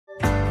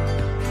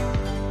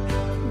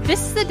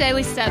This is the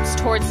Daily Steps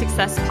Towards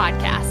Success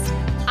podcast.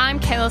 I'm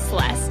Kayla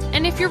Celeste,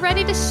 and if you're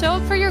ready to show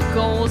up for your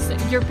goals,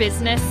 your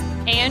business,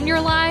 and your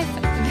life,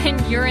 then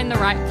you're in the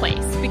right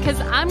place, because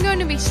I'm going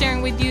to be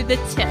sharing with you the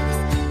tips,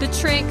 the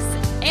tricks,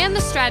 and the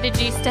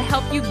strategies to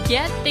help you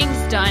get things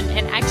done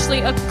and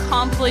actually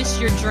accomplish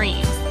your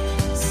dreams.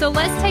 So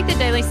let's take the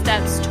daily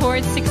steps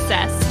towards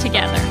success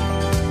together.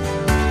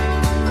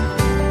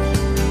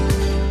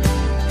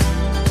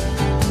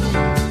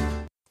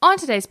 On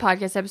today's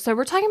podcast episode,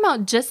 we're talking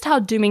about just how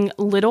doing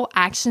little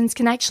actions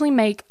can actually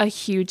make a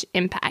huge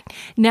impact.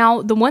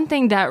 Now, the one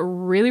thing that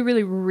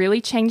really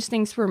changed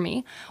things for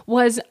me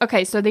was,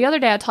 so the other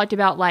day I talked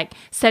about like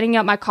setting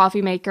up my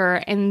coffee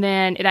maker and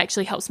then it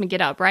actually helps me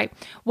get up, right?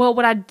 Well,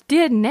 what I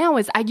did now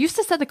is I used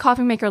to set the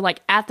coffee maker like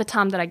at the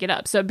time that I get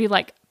up. So it'd be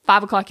like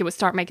 5 o'clock, it would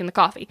start making the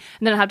coffee.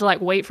 And then I have to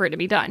like wait for it to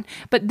be done.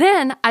 But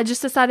then I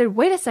just decided,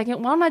 wait a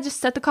second, why don't I just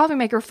set the coffee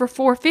maker for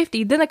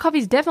 4:50? Then the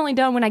coffee's definitely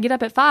done when I get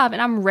up at 5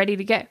 and I'm ready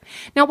to go.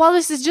 Now, while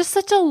this is just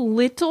such a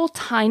little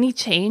tiny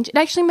change, it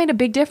actually made a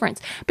big difference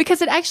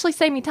because it actually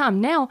saved me time.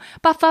 Now,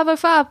 by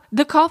 5:05,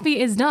 the coffee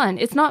is done.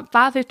 It's not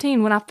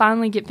 5:15 when I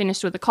finally get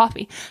finished with the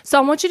coffee. So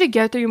I want you to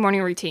go through your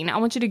morning routine. I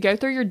want you to go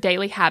through your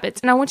daily habits.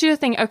 And I want you to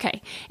think,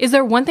 okay, is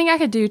there one thing I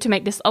could do to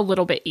make this a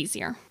little bit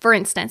easier? For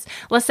instance,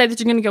 let's say that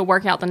you're going to go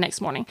work out the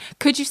next morning.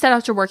 Could you set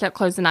out your workout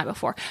clothes the night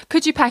before?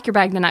 Could you pack your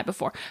bag the night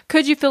before?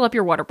 Could you fill up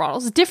your water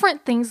bottles?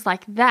 Different things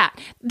like that.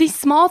 These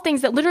small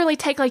things that literally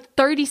take like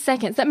 30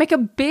 seconds that make a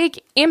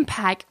big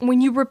impact when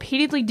you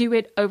repeatedly do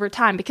it over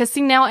time. Because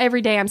see, now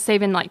every day I'm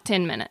saving like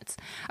 10 minutes.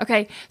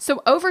 Okay.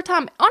 So over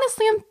time,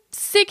 honestly, I'm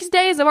 6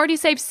 days, I've already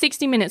saved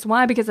 60 minutes.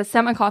 Why? Because I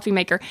set my coffee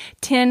maker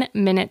 10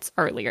 minutes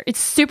earlier.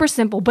 It's super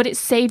simple, but it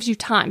saves you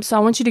time. So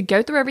I want you to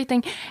go through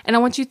everything and I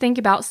want you to think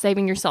about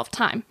saving yourself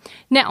time.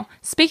 Now,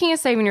 speaking of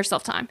saving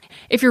yourself time,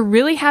 if you're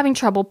really having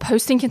trouble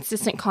posting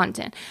consistent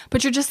content,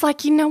 but you're just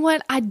like, you know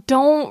what? I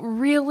don't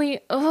really,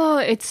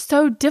 it's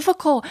so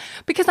difficult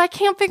because I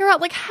can't figure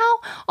out like how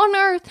on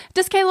earth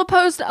does Kayla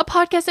post a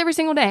podcast every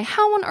single day?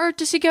 How on earth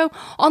does she go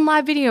on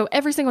live video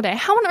every single day?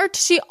 How on earth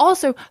does she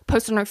also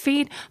post on her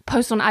feed,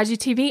 post on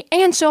IGTV,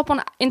 and show up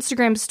on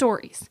Instagram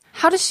stories?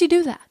 How does she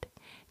do that?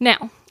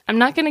 Now, I'm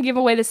not going to give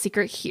away the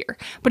secret here,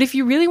 but if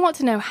you really want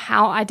to know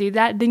how I do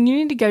that, then you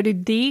need to go to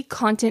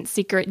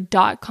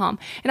thecontentsecret.com,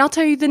 and I'll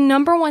tell you the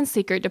number one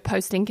secret to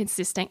posting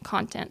consistent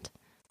content.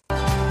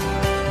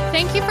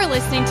 Thank you for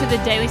listening to the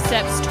Daily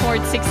Steps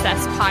Towards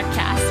Success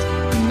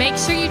podcast. Make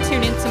sure you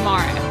tune in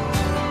tomorrow.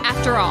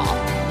 After all,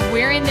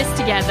 we're in this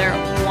together,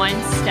 one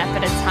step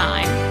at a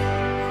time.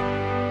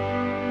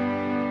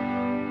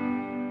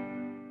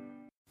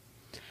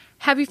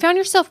 Have you found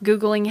yourself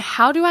Googling,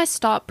 how do I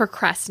stop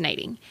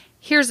procrastinating?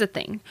 Here's the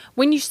thing.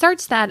 When you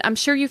search that, I'm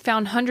sure you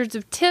found hundreds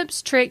of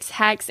tips, tricks,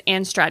 hacks,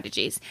 and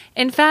strategies.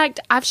 In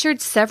fact, I've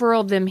shared several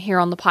of them here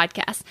on the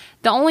podcast.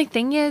 The only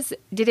thing is,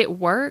 did it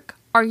work?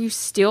 Are you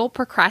still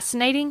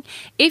procrastinating?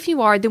 If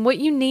you are, then what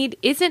you need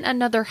isn't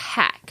another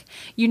hack.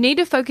 You need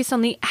to focus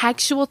on the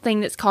actual thing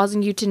that's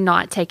causing you to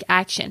not take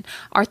action.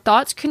 Our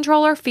thoughts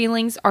control our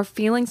feelings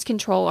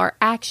control our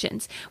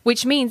actions,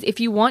 which means if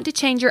you want to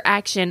change your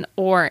action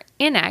or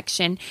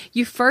inaction,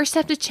 you first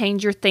have to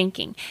change your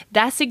thinking.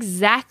 That's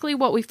exactly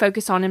what we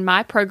focus on in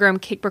my program,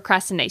 Kick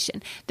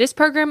Procrastination. This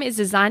program is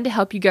designed to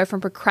help you go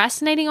from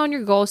procrastinating on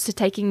your goals to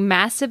taking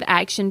massive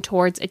action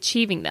towards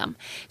achieving them.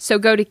 So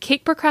go to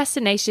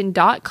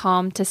kickprocrastination.com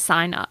to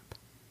sign up.